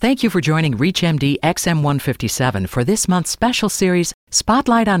Thank you for joining ReachMD XM157 for this month's special series,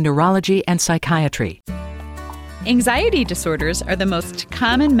 Spotlight on Neurology and Psychiatry. Anxiety disorders are the most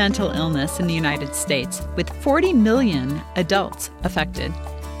common mental illness in the United States, with 40 million adults affected.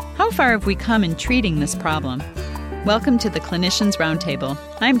 How far have we come in treating this problem? Welcome to the Clinicians Roundtable.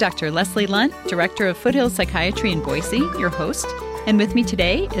 I'm Dr. Leslie Lunt, Director of Foothills Psychiatry in Boise, your host, and with me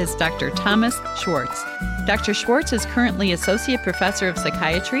today is Dr. Thomas Schwartz. Dr. Schwartz is currently Associate Professor of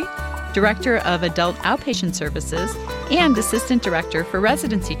Psychiatry, Director of Adult Outpatient Services, and Assistant Director for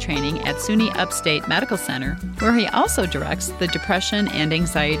Residency Training at SUNY Upstate Medical Center, where he also directs the Depression and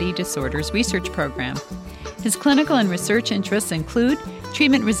Anxiety Disorders Research Program. His clinical and research interests include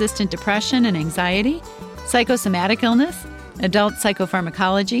treatment-resistant depression and anxiety, psychosomatic illness, adult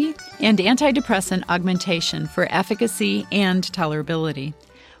psychopharmacology, and antidepressant augmentation for efficacy and tolerability.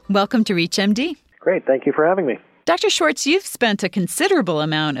 Welcome to ReachMD. Great. Thank you for having me. Dr. Schwartz, you've spent a considerable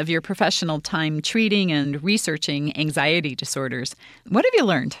amount of your professional time treating and researching anxiety disorders. What have you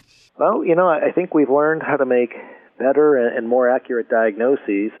learned? Well, I think we've learned how to make better and more accurate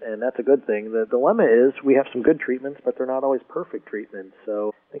diagnoses, and that's a good thing. The dilemma is we have some good treatments, but they're not always perfect treatments.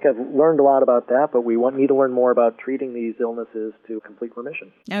 So I think I've learned a lot about that, but we need to learn more about treating these illnesses to complete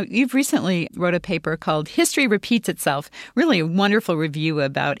remission. Now, you've recently wrote a paper called History Repeats Itself, really a wonderful review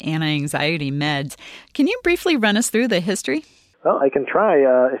about anti-anxiety meds. Can you briefly run us through the history? Well, I can try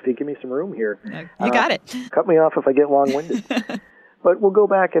if you give me some room here. You got it. Cut me off if I get long-winded. But we'll go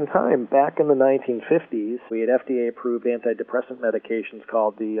back in time. Back in the 1950s, we had FDA-approved antidepressant medications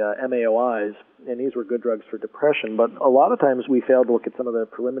called the MAOIs, and these were good drugs for depression. But a lot of times we failed to look at some of the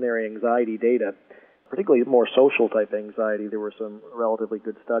preliminary anxiety data, particularly more social-type anxiety. There were some relatively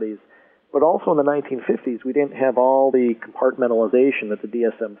good studies. But also in the 1950s, we didn't have all the compartmentalization that the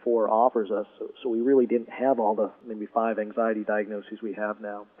DSM-IV offers us, so we really didn't have all the maybe 5 anxiety diagnoses we have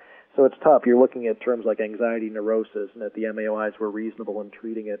now. So it's tough. You're looking at terms like anxiety neurosis, and that the MAOIs were reasonable in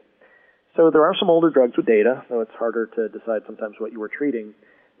treating it. So there are some older drugs with data, though it's harder to decide sometimes what you were treating.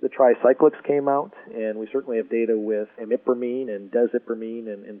 The tricyclics came out, and we certainly have data with imipramine and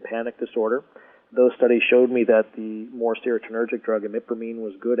desipramine and panic disorder. Those studies showed me that the more serotonergic drug imipramine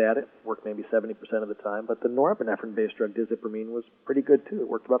was good at it, worked maybe 70% of the time, but the norepinephrine-based drug desipramine was pretty good too. It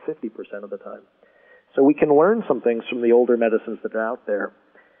worked about 50% of the time. So we can learn some things from the older medicines that are out there.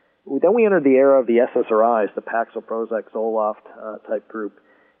 Then we entered the era of the SSRIs, the Paxil, Prozac, Zoloft type group.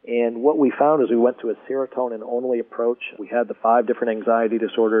 And what we found is we went to a serotonin-only approach. We had the 5 different anxiety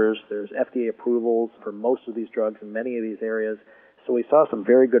disorders. There's FDA approvals for most of these drugs in many of these areas. So we saw some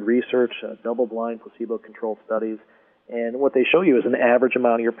very good research, double-blind, placebo-controlled studies. And what they show you is an average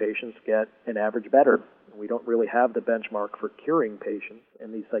amount of your patients get an average better. We don't really have the benchmark for curing patients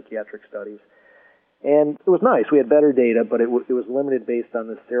in these psychiatric studies. And it was nice. We had better data, but it was limited based on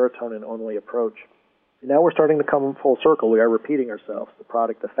this serotonin-only approach. And now we're starting to come full circle. We are repeating ourselves. The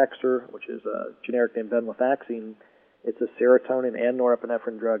product Effexor, which is a generic name venlafaxine, it's a serotonin and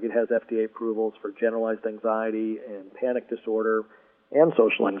norepinephrine drug. It has FDA approvals for generalized anxiety and panic disorder and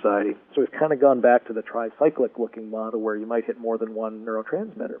social anxiety. So we've kind of gone back to the tricyclic-looking model where you might hit more than one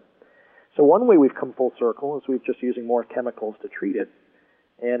neurotransmitter. So one way we've come full circle is we're just using more chemicals to treat it.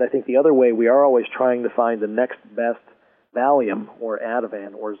 And I think the other way, we are always trying to find the next best Valium or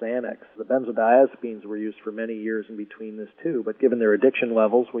Ativan or Xanax. The benzodiazepines were used for many years in between this too, but given their addiction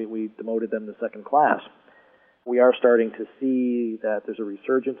levels, we demoted them to second class. We are starting to see that there's a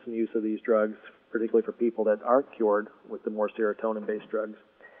resurgence in use of these drugs, particularly for people that aren't cured with the more serotonin-based drugs.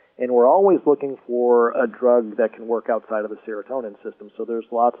 And we're always looking for a drug that can work outside of the serotonin system, so there's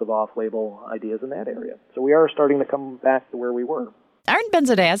lots of off-label ideas in that area. So we are starting to come back to where we were. Aren't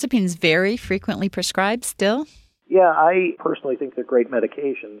benzodiazepines very frequently prescribed still? Yeah, I personally think they're great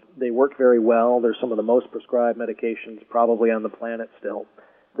medications. They work very well. They're some of the most prescribed medications probably on the planet still.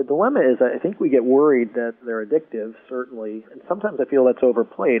 The dilemma is I think we get worried that they're addictive, certainly, and sometimes I feel that's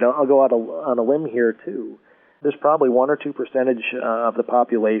overplayed. I'll go out on a limb here, too. There's probably 1 or 2% of the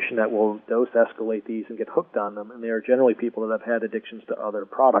population that will dose escalate these and get hooked on them, and they are generally people that have had addictions to other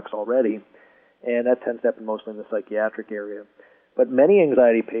products already, and that tends to happen mostly in the psychiatric area. But many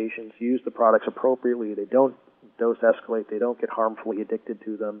anxiety patients use the products appropriately. They don't dose escalate. They don't get harmfully addicted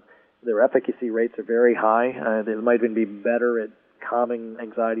to them. Their efficacy rates are very high. They might even be better at calming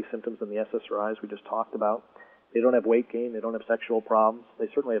anxiety symptoms than the SSRIs we just talked about. They don't have weight gain. They don't have sexual problems. They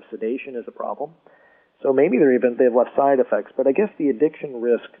certainly have sedation as a problem. So maybe they have less side effects. But I guess the addiction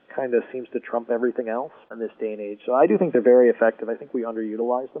risk kind of seems to trump everything else in this day and age. So I do think they're very effective. I think we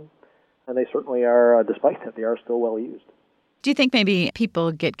underutilize them. And they certainly are, despite that, they are still well used. Do you think maybe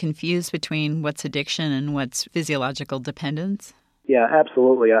people get confused between what's addiction and what's physiological dependence? Yeah,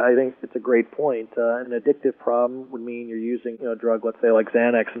 absolutely. I think it's a great point. An addictive problem would mean you're using a drug, let's say like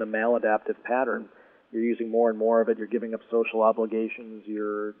Xanax, in a maladaptive pattern. You're using more and more of it. You're giving up social obligations.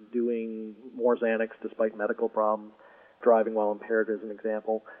 You're doing more Xanax despite medical problems, driving while impaired as an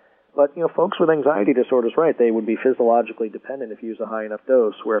example. But, folks with anxiety disorders, right, they would be physiologically dependent if you use a high enough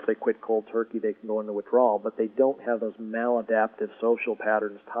dose, where if they quit cold turkey, they can go into withdrawal, but they don't have those maladaptive social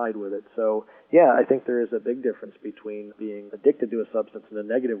patterns tied with it. So, yeah, I think there is a big difference between being addicted to a substance in a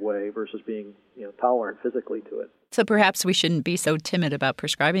negative way versus being, tolerant physically to it. So perhaps we shouldn't be so timid about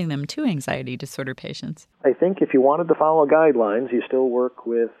prescribing them to anxiety disorder patients. I think if you wanted to follow guidelines, you still work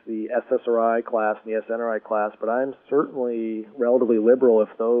with the SSRI class and the SNRI class, but I'm certainly relatively liberal if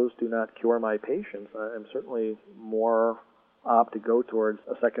those do not cure my patients. I'm certainly more apt to go towards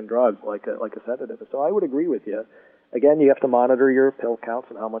a second drug like a sedative. So I would agree with you. Again, you have to monitor your pill counts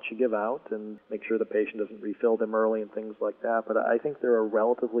and how much you give out and make sure the patient doesn't refill them early and things like that. But I think they're a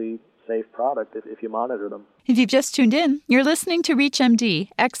relatively safe product if you monitor them. If you've just tuned in, you're listening to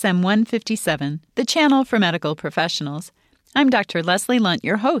ReachMD XM157, the channel for medical professionals. I'm Dr. Leslie Lunt,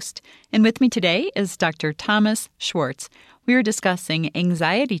 your host, and with me today is Dr. Thomas Schwartz. We are discussing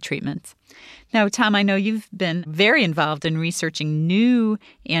anxiety treatments. Now, Tom, I know you've been very involved in researching new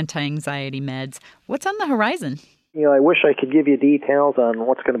anti-anxiety meds. What's on the horizon? I wish I could give you details on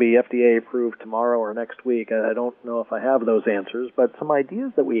what's going to be FDA approved tomorrow or next week. I don't know if I have those answers, but some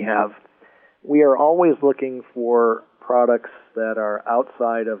ideas that we have. We are always looking for products that are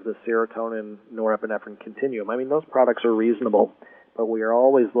outside of the serotonin norepinephrine continuum. I mean, those products are reasonable, but we are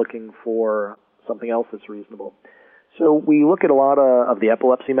always looking for something else that's reasonable. So we look at a lot of the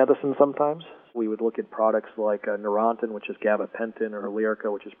epilepsy medicine sometimes. We would look at products like Neurontin, which is gabapentin, or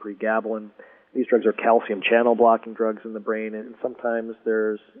Lyrica, which is pregabalin. These drugs are calcium channel blocking drugs in the brain, and sometimes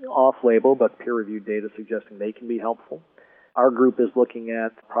there's off-label but peer-reviewed data suggesting they can be helpful. Our group is looking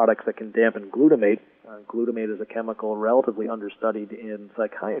at products that can dampen glutamate. Glutamate is a chemical relatively understudied in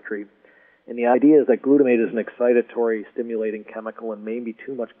psychiatry. And the idea is that glutamate is an excitatory, stimulating chemical, and maybe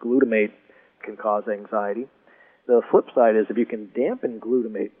too much glutamate can cause anxiety. The flip side is if you can dampen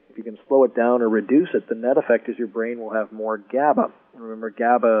glutamate, if you can slow it down or reduce it, the net effect is your brain will have more GABA. And remember,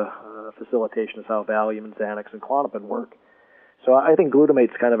 GABA facilitation is how Valium and Xanax and Klonopin work. So I think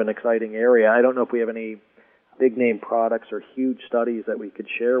glutamate's kind of an exciting area. I don't know if we have any big-name products or huge studies that we could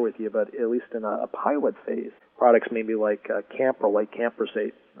share with you, but at least in a pilot phase, products maybe like Campril, like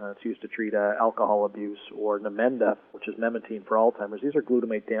Camprosate. It's used to treat alcohol abuse, or Namenda, which is memantine for Alzheimer's. These are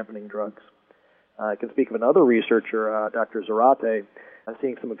glutamate-dampening drugs. I can speak of another researcher, Dr. Zarate. I'm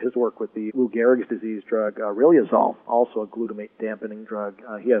seeing some of his work with the Lou Gehrig's disease drug, Riluzole, also a glutamate-dampening drug.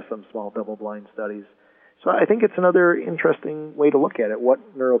 He has some small double-blind studies. So I think it's another interesting way to look at it.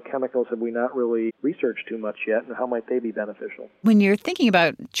 What neurochemicals have we not really researched too much yet, and how might they be beneficial? When you're thinking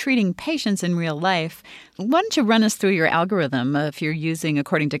about treating patients in real life, why don't you run us through your algorithm? If you're using,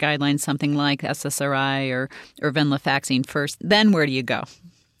 according to guidelines, something like SSRI or venlafaxine first, then where do you go?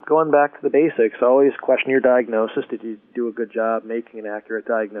 Going back to the basics, always question your diagnosis. Did you do a good job making an accurate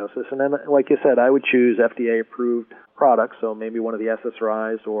diagnosis? And then, like you said, I would choose FDA-approved products, so maybe one of the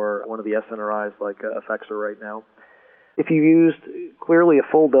SSRIs or one of the SNRIs like Effexor right now. If you used clearly a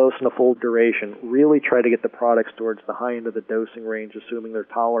full dose and a full duration, really try to get the products towards the high end of the dosing range, assuming they're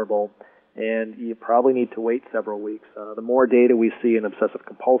tolerable, and you probably need to wait several weeks. The more data we see in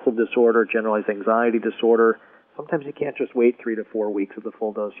obsessive-compulsive disorder, generalized anxiety disorder, sometimes you can't just wait 3 to 4 weeks of the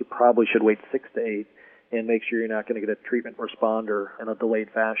full dose. You probably should wait 6 to 8 and make sure you're not going to get a treatment responder in a delayed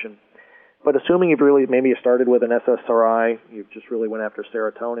fashion. But assuming maybe you started with an SSRI, you just really went after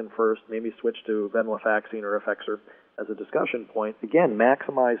serotonin first, maybe switched to venlafaxine or Effexor as a discussion point. Again,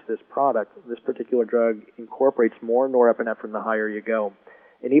 maximize this product. This particular drug incorporates more norepinephrine the higher you go.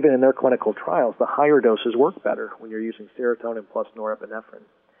 And even in their clinical trials, the higher doses work better when you're using serotonin plus norepinephrine.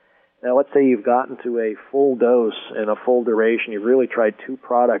 Now, let's say you've gotten to a full dose and a full duration. You've really tried 2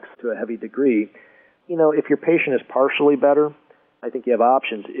 products to a heavy degree. If your patient is partially better, I think you have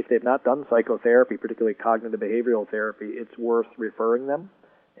options. If they've not done psychotherapy, particularly cognitive behavioral therapy, it's worth referring them,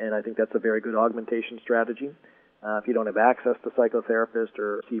 and I think that's a very good augmentation strategy. If you don't have access to psychotherapist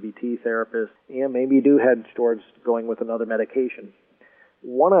or CBT therapist, maybe you do head towards going with another medication.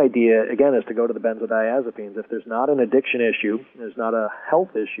 One idea, again, is to go to the benzodiazepines. If there's not an addiction issue, there's not a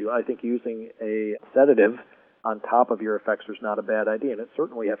health issue, I think using a sedative on top of your Effexor is not a bad idea, and it's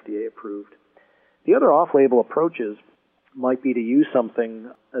certainly FDA approved. The other off-label approaches might be to use something,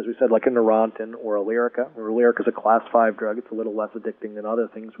 as we said, like a Neurontin or a Lyrica. Lyrica is a class 5 drug. It's a little less addicting than other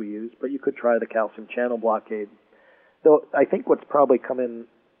things we use, but you could try the calcium channel blockade. Though I think what's probably come in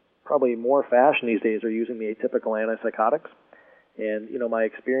more fashion these days are using the atypical antipsychotics. And, my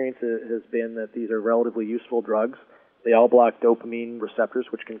experience has been that these are relatively useful drugs. They all block dopamine receptors,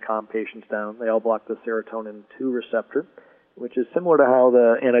 which can calm patients down. They all block the serotonin 2 receptor, which is similar to how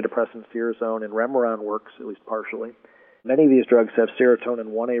the antidepressant Seroxone and Remeron works, at least partially. Many of these drugs have serotonin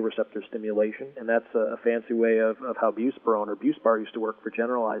 1A receptor stimulation, and that's a fancy way of how buspirone or Buspar used to work for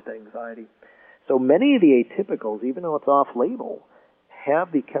generalized anxiety. So many of the atypicals, even though it's off-label,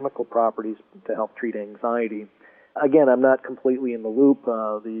 have the chemical properties to help treat anxiety. Again, I'm not completely in the loop.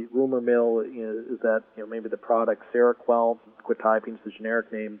 The rumor mill is that maybe the product Seroquel, quetiapine's the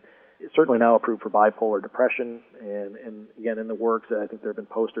generic name, is certainly now approved for bipolar depression. And again, in the works, I think there have been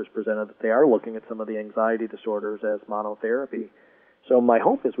posters presented that they are looking at some of the anxiety disorders as monotherapy. So my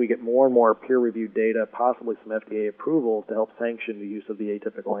hope is we get more and more peer-reviewed data, possibly some FDA approval to help sanction the use of the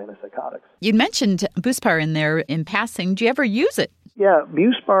atypical antipsychotics. You mentioned Buspar in there in passing. Do you ever use it? Yeah,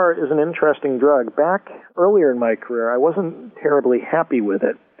 Buspar is an interesting drug. Back earlier in my career, I wasn't terribly happy with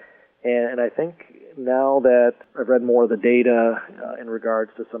it. And I think now that I've read more of the data in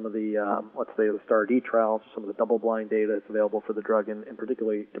regards to some of the, let's say, the STAR-D trials, some of the double-blind data that's available for the drug, in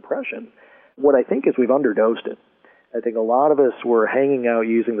particularly depression, what I think is we've underdosed it. I think a lot of us were hanging out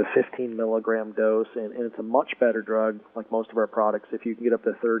using the 15 milligram dose, and it's a much better drug, like most of our products, if you can get up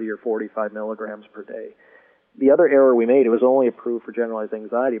to 30 or 45 milligrams per day. The other error we made, it was only approved for generalized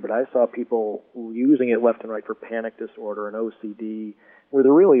anxiety, but I saw people using it left and right for panic disorder and OCD, where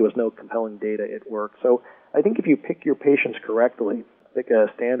there really was no compelling data it worked. So I think if you pick your patients correctly, pick a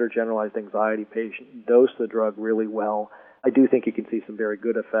standard generalized anxiety patient, dose the drug really well, I do think you can see some very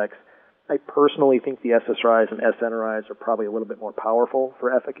good effects. I personally think the SSRIs and SNRIs are probably a little bit more powerful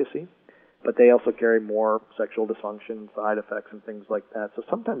for efficacy, but they also carry more sexual dysfunction, side effects, and things like that. So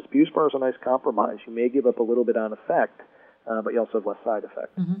sometimes Buspar is a nice compromise. You may give up a little bit on effect, but you also have less side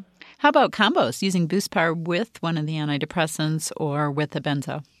effects. Mm-hmm. How about combos, using Buspar with one of the antidepressants or with a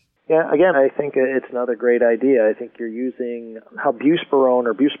benzo? Yeah, again, I think it's another great idea. I think you're using how buspirone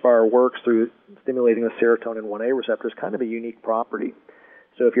or Buspar works through stimulating the serotonin 1A receptor is kind of a unique property.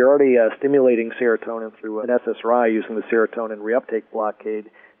 So if you're already stimulating serotonin through an SSRI using the serotonin reuptake blockade,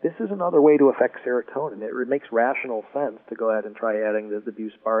 this is another way to affect serotonin. It makes rational sense to go ahead and try adding the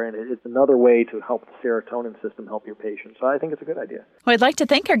Buspar in. It's another way to help the serotonin system help your patient. So I think it's a good idea. Well, I'd like to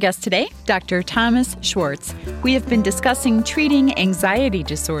thank our guest today, Dr. Thomas Schwartz. We have been discussing treating anxiety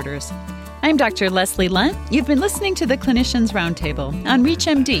disorders. I'm Dr. Leslie Lunt. You've been listening to the Clinicians Roundtable on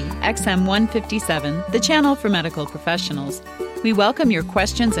ReachMD XM 157, the channel for medical professionals. We welcome your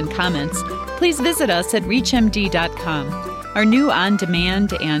questions and comments. Please visit us at reachmd.com. Our new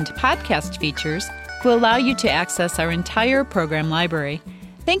on-demand and podcast features will allow you to access our entire program library.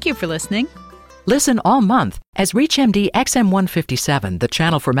 Thank you for listening. Listen all month as ReachMD XM 157, the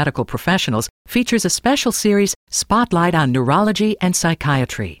channel for medical professionals, features a special series, Spotlight on Neurology and Psychiatry.